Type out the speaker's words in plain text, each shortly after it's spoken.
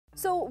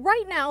So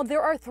right now,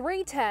 there are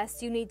 3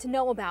 tests you need to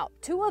know about.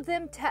 2 of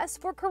them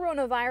test for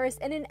coronavirus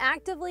in an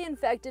actively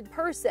infected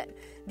person.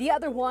 The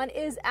other one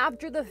is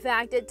after the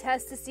fact. It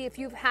tests to see if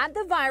you've had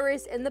the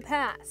virus in the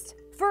past.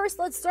 First,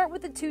 let's start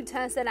with the 2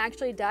 tests that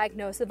actually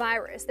diagnose the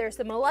virus. There's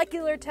the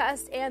molecular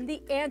test and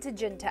the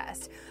antigen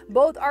test.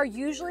 Both are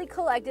usually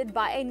collected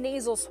by a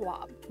nasal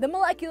swab. The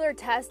molecular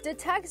test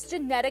detects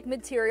genetic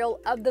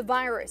material of the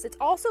virus. It's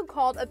also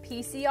called a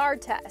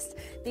PCR test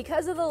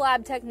because of the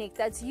lab technique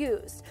that's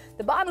used.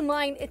 The bottom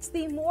line, it's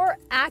the more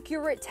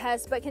accurate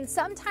test, but can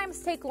sometimes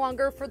take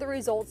longer for the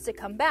results to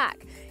come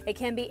back. It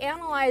can be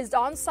analyzed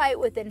on site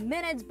within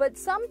minutes, but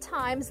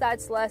sometimes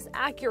that's less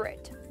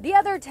accurate. The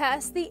other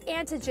test, the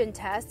antigen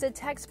test,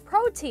 detects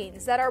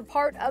proteins that are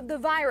part of the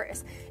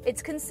virus.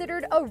 It's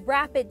considered a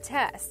rapid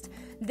test.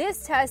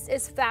 This test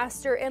is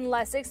faster and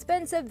less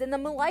expensive than the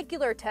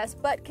molecular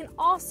test, but can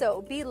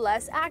also be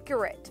less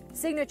accurate.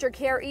 Signature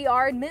Care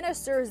ER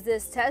administers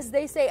this test.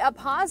 They say a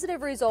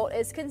positive result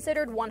is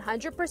considered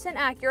 100%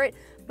 accurate,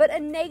 but a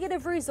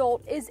negative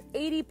result is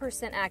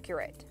 80%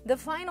 accurate. The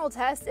final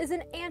test is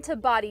an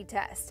antibody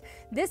test.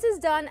 This is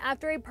done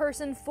after a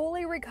person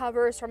fully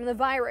recovers from the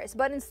virus,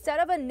 but instead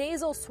of a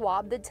nasal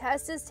swab, the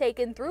test is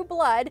taken through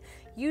blood,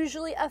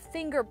 usually a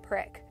finger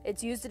prick.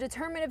 It's used to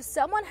determine if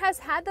someone has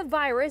had the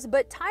virus,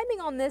 but timing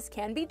on this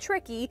can be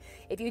tricky.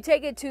 If you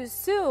take it too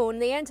soon,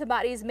 the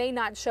antibodies may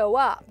not show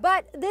up.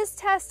 But this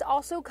test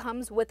also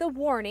comes with a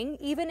warning.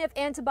 Even if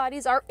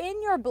antibodies are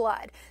in your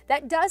blood,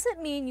 that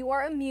doesn't mean you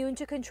are immune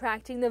to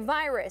contracting the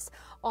virus.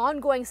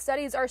 Ongoing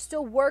studies are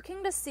still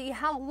working to see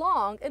how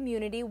long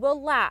immunity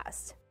will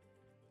last.